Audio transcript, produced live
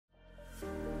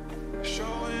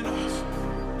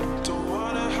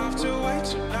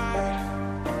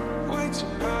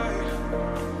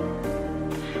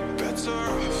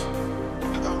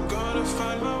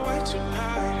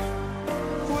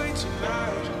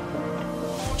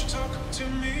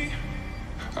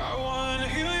I wanna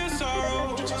heal your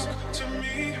sorrow. Just talk to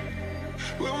me.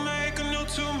 We'll make a new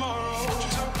tomorrow.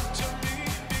 Just talk to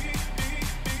me.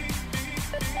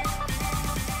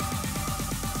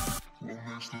 We'll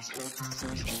make this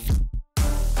happen.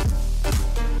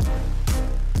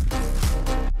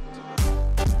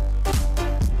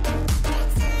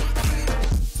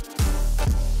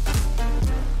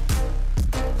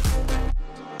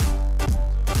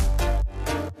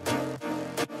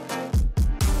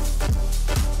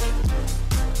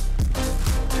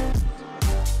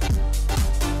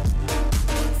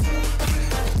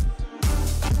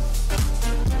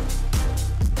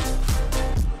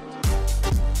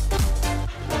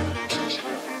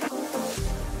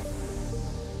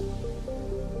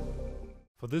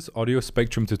 For this audio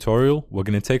spectrum tutorial, we're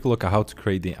going to take a look at how to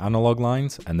create the analog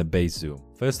lines and the base zoom.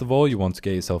 First of all, you want to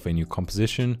get yourself a new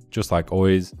composition, just like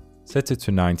always. Set it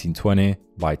to 1920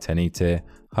 by 1080,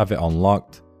 have it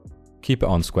unlocked, keep it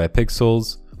on square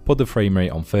pixels, put the frame rate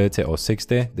on 30 or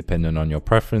 60 depending on your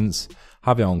preference,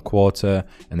 have it on quarter,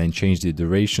 and then change the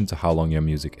duration to how long your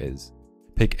music is.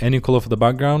 Pick any color for the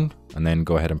background and then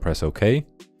go ahead and press OK.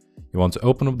 You want to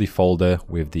open up the folder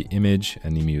with the image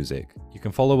and the music. You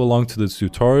can follow along to the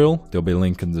tutorial, there'll be a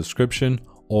link in the description,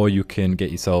 or you can get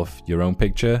yourself your own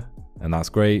picture, and that's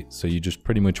great. So you just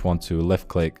pretty much want to left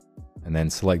click and then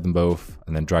select them both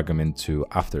and then drag them into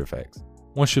After Effects.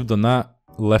 Once you've done that,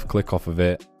 left click off of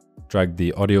it, drag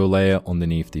the audio layer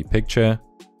underneath the picture,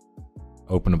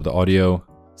 open up the audio,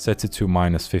 set it to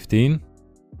 -15,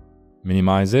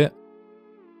 minimize it,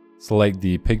 select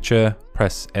the picture,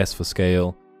 press S for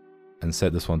scale, and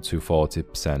set this one to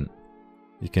 40%.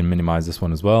 You can minimize this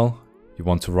one as well. You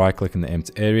want to right click in the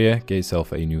empty area, get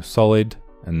yourself a new solid,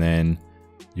 and then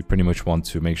you pretty much want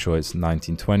to make sure it's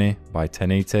 1920 by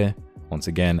 1080 once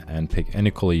again, and pick any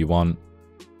color you want,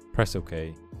 press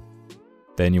OK.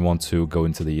 Then you want to go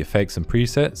into the effects and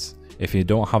presets. If you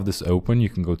don't have this open, you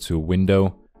can go to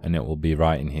Window and it will be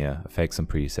right in here, effects and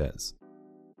presets.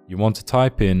 You want to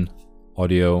type in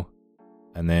audio,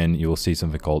 and then you will see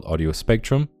something called audio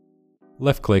spectrum.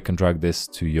 Left click and drag this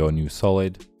to your new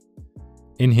solid.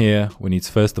 In here, we need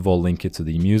to first of all link it to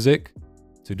the music.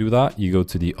 To do that, you go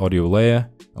to the audio layer,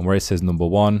 and where it says number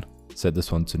 1, set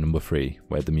this one to number 3,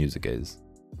 where the music is.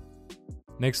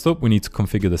 Next up, we need to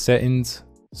configure the settings.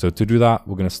 So to do that,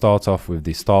 we're going to start off with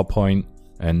the start point,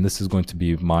 and this is going to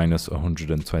be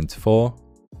 -124.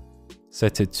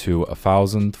 Set it to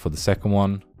 1000 for the second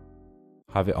one.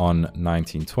 Have it on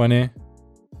 1920.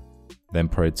 Then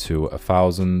put it to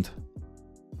 1000.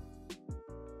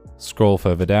 Scroll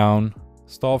further down.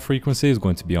 Start frequency is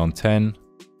going to be on 10.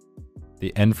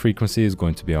 The end frequency is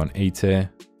going to be on 80.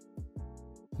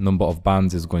 Number of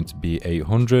bands is going to be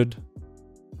 800.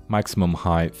 Maximum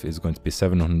height is going to be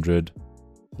 700.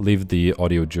 Leave the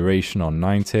audio duration on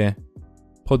 90.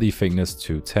 Put the thickness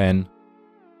to 10.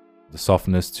 The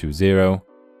softness to 0.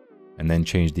 And then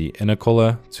change the inner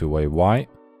color to a white.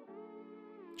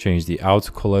 Change the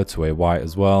outer color to a white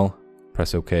as well.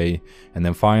 Press OK, and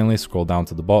then finally scroll down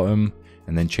to the bottom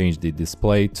and then change the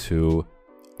display to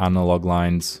analog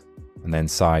lines and then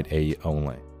side A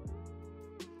only.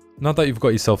 Now that you've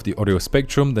got yourself the audio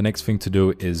spectrum, the next thing to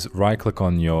do is right click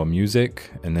on your music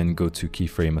and then go to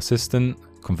Keyframe Assistant,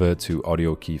 convert to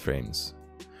audio keyframes.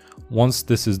 Once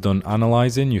this is done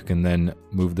analyzing, you can then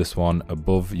move this one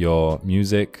above your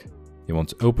music. You want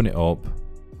to open it up,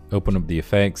 open up the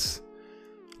effects,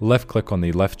 left click on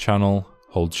the left channel,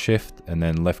 hold shift and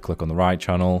then left click on the right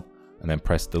channel and then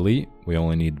press delete. We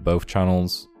only need both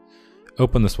channels.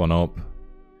 Open this one up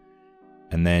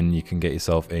and then you can get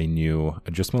yourself a new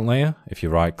adjustment layer. If you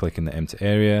right click in the empty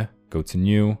area, go to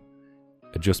new,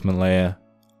 adjustment layer,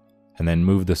 and then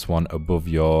move this one above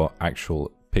your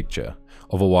actual picture.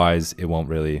 Otherwise, it won't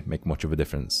really make much of a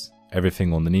difference.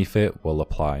 Everything underneath it will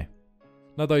apply.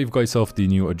 Now that you've got yourself the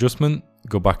new adjustment,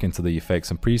 go back into the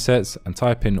effects and presets and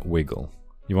type in wiggle.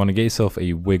 You want to get yourself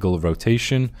a wiggle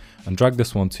rotation and drag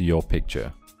this one to your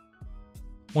picture.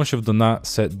 Once you've done that,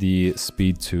 set the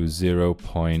speed to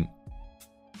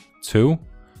 0.2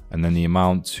 and then the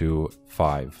amount to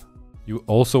 5. You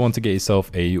also want to get yourself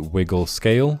a wiggle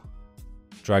scale.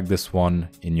 Drag this one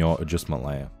in your adjustment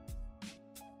layer.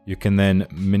 You can then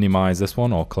minimize this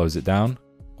one or close it down.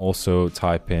 Also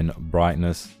type in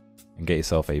brightness and get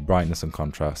yourself a brightness and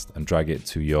contrast and drag it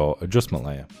to your adjustment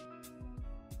layer.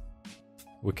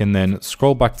 We can then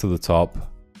scroll back to the top,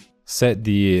 set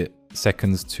the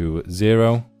seconds to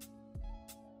 0,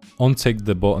 untick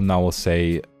the button that will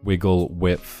say wiggle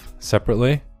width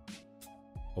separately,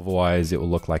 otherwise it will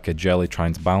look like a jelly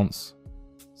trying to bounce.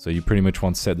 So you pretty much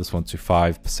want to set this one to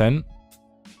 5%.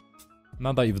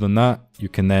 Now that you've done that, you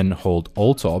can then hold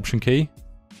Alt or Option key,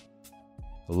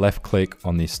 left click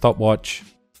on the stopwatch.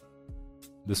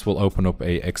 This will open up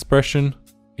a expression.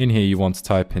 In here you want to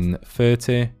type in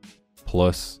 30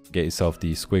 plus, get yourself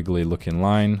the squiggly looking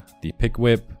line, the pick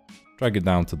whip, drag it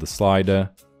down to the slider,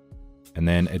 and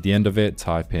then at the end of it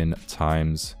type in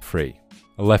times 3.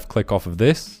 A left click off of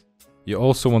this. You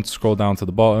also want to scroll down to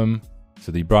the bottom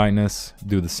to the brightness,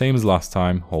 do the same as last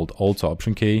time, hold Alt or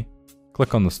Option key,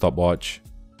 click on the stopwatch,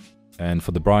 and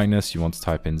for the brightness you want to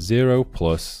type in 0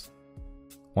 plus.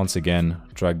 Once again,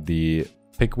 drag the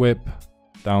pick whip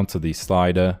down to the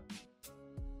slider,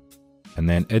 and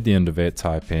then at the end of it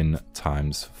type in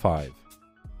times 5.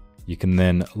 You can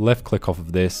then left click off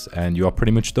of this and you are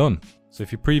pretty much done. So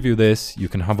if you preview this, you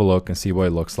can have a look and see what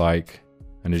it looks like.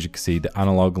 And as you can see, the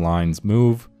analog lines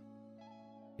move,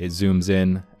 it zooms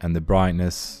in, and the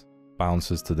brightness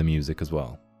bounces to the music as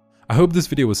well. I hope this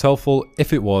video was helpful.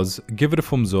 If it was, give it a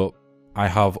thumbs up. I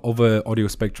have other Audio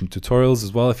Spectrum tutorials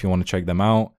as well if you want to check them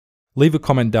out. Leave a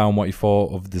comment down what you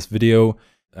thought of this video.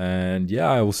 And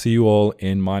yeah, I will see you all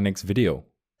in my next video.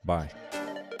 Bye.